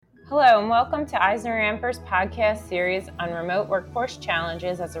Hello, and welcome to EisnerAmper's podcast series on remote workforce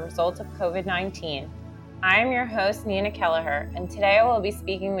challenges as a result of COVID-19. I am your host, Nina Kelleher, and today I will be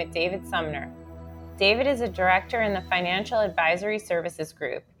speaking with David Sumner. David is a director in the Financial Advisory Services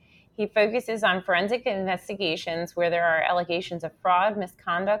Group. He focuses on forensic investigations where there are allegations of fraud,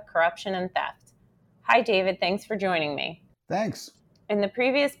 misconduct, corruption, and theft. Hi, David. Thanks for joining me. Thanks. In the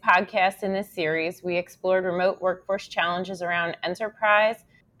previous podcast in this series, we explored remote workforce challenges around enterprise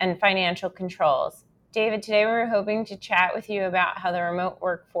and financial controls. David, today we're hoping to chat with you about how the remote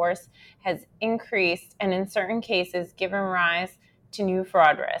workforce has increased and in certain cases given rise to new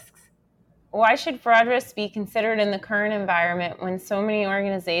fraud risks. Why should fraud risks be considered in the current environment when so many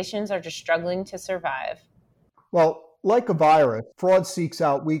organizations are just struggling to survive? Well, like a virus, fraud seeks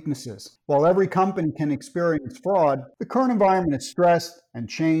out weaknesses. While every company can experience fraud, the current environment is stressed and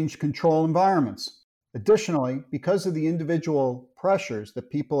change control environments. Additionally, because of the individual pressures that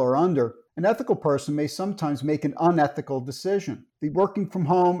people are under, an ethical person may sometimes make an unethical decision. The working from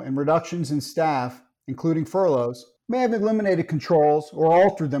home and reductions in staff, including furloughs, may have eliminated controls or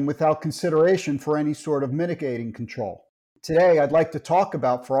altered them without consideration for any sort of mitigating control. Today, I'd like to talk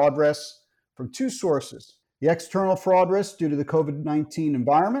about fraud risks from two sources: the external fraud risks due to the COVID-19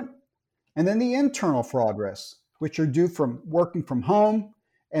 environment, and then the internal fraud risks, which are due from working from home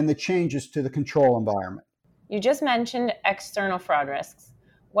and the changes to the control environment. You just mentioned external fraud risks.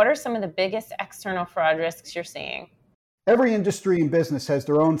 What are some of the biggest external fraud risks you're seeing? Every industry and business has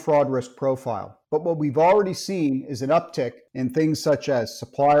their own fraud risk profile, but what we've already seen is an uptick in things such as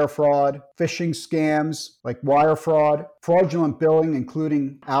supplier fraud, phishing scams like wire fraud, fraudulent billing,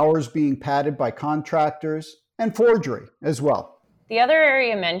 including hours being padded by contractors, and forgery as well. The other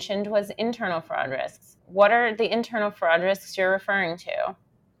area mentioned was internal fraud risks. What are the internal fraud risks you're referring to?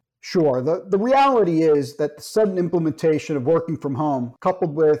 Sure. The reality is that the sudden implementation of working from home,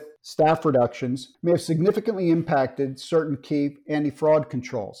 coupled with staff reductions, may have significantly impacted certain key anti-fraud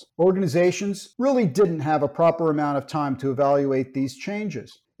controls. Organizations really didn't have a proper amount of time to evaluate these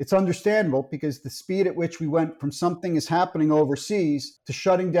changes. It's understandable because the speed at which we went from something is happening overseas to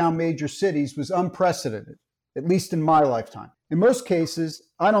shutting down major cities was unprecedented, at least in my lifetime. In most cases,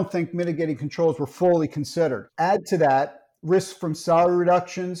 I don't think mitigating controls were fully considered. Add to that risks from salary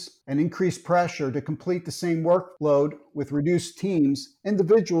reductions and increased pressure to complete the same workload with reduced teams.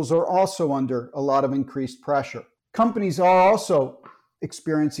 Individuals are also under a lot of increased pressure. Companies are also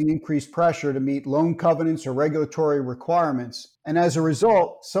experiencing increased pressure to meet loan covenants or regulatory requirements, and as a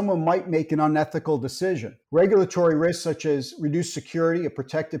result, someone might make an unethical decision. Regulatory risks such as reduced security of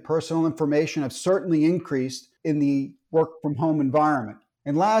protected personal information have certainly increased in the work from home environment.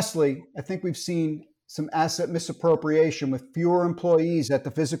 And lastly, I think we've seen some asset misappropriation with fewer employees at the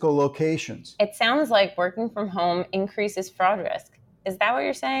physical locations. It sounds like working from home increases fraud risk. Is that what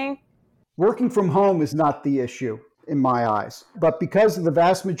you're saying? Working from home is not the issue in my eyes, but because of the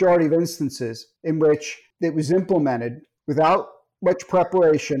vast majority of instances in which it was implemented without much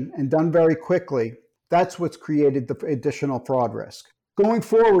preparation and done very quickly, that's what's created the additional fraud risk. Going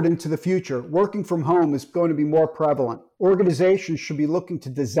forward into the future, working from home is going to be more prevalent. Organizations should be looking to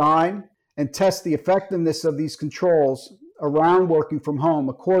design and test the effectiveness of these controls around working from home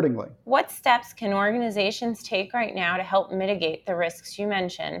accordingly. What steps can organizations take right now to help mitigate the risks you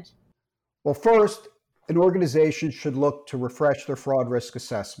mentioned? Well, first, an organization should look to refresh their fraud risk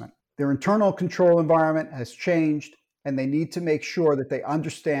assessment. Their internal control environment has changed, and they need to make sure that they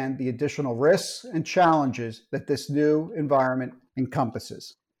understand the additional risks and challenges that this new environment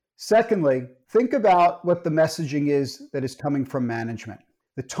encompasses. Secondly, think about what the messaging is that is coming from management.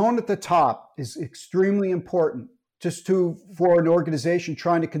 The tone at the top is extremely important for an organization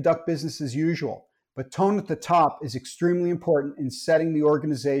trying to conduct business as usual. But tone at the top is extremely important in setting the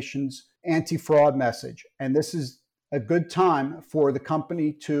organization's anti-fraud message. And this is a good time for the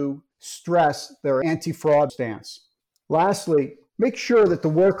company to stress their anti-fraud stance. Lastly, make sure that the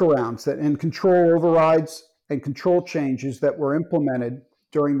workarounds and control overrides and control changes that were implemented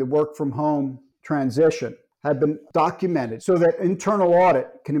during the work from home transition have been documented so that internal audit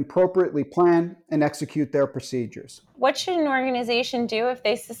can appropriately plan and execute their procedures. What should an organization do if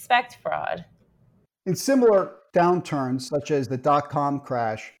they suspect fraud? In similar downturns, such as the dot-com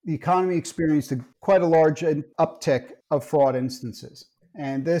crash, the economy experienced quite a large uptick of fraud instances.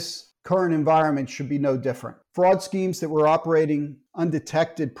 And this current environment should be no different. Fraud schemes that were operating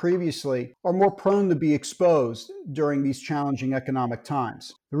undetected previously are more prone to be exposed during these challenging economic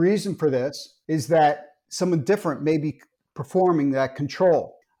times. The reason for this is that someone different may be performing that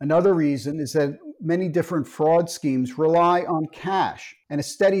control. Another reason is that many different fraud schemes rely on cash and a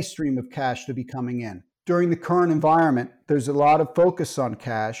steady stream of cash to be coming in. During the current environment, there's a lot of focus on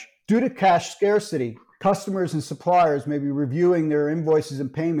cash Due to cash scarcity, customers and suppliers may be reviewing their invoices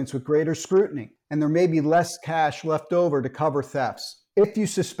and payments with greater scrutiny, and there may be less cash left over to cover thefts. If you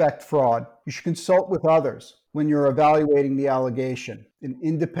suspect fraud, you should consult with others when you're evaluating the allegation, an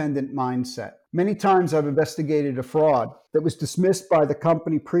independent mindset. Many times I've investigated a fraud that was dismissed by the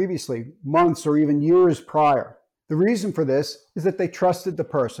company previously, months or even years prior. The reason for this is that they trusted the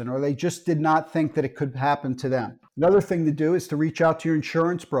person, or they just did not think that it could happen to them. Another thing to do is to reach out to your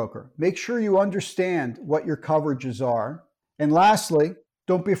insurance broker. Make sure you understand what your coverages are. And lastly,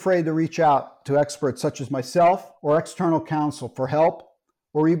 don't be afraid to reach out to experts such as myself or external counsel for help,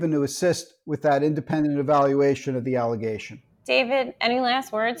 or even to assist with that independent evaluation of the allegation. David, any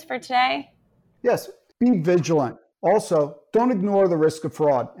last words for today? Yes, be vigilant. Also, don't ignore the risk of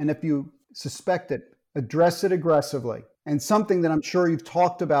fraud. And if you suspect it, address it aggressively. And something that I'm sure you've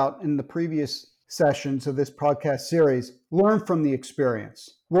talked about in the previous sessions of this podcast series, learn from the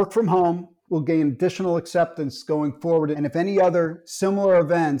experience. Work from home will gain additional acceptance going forward. And if any other similar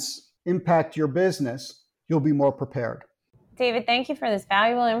events impact your business, you'll be more prepared. David, thank you for this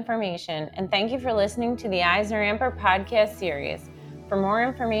valuable information, and thank you for listening to the EisnerAmper podcast series. For more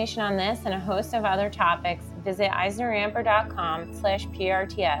information on this and a host of other topics, visit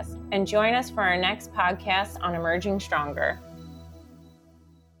eisneramper.com/PRTS and join us for our next podcast on Emerging Stronger.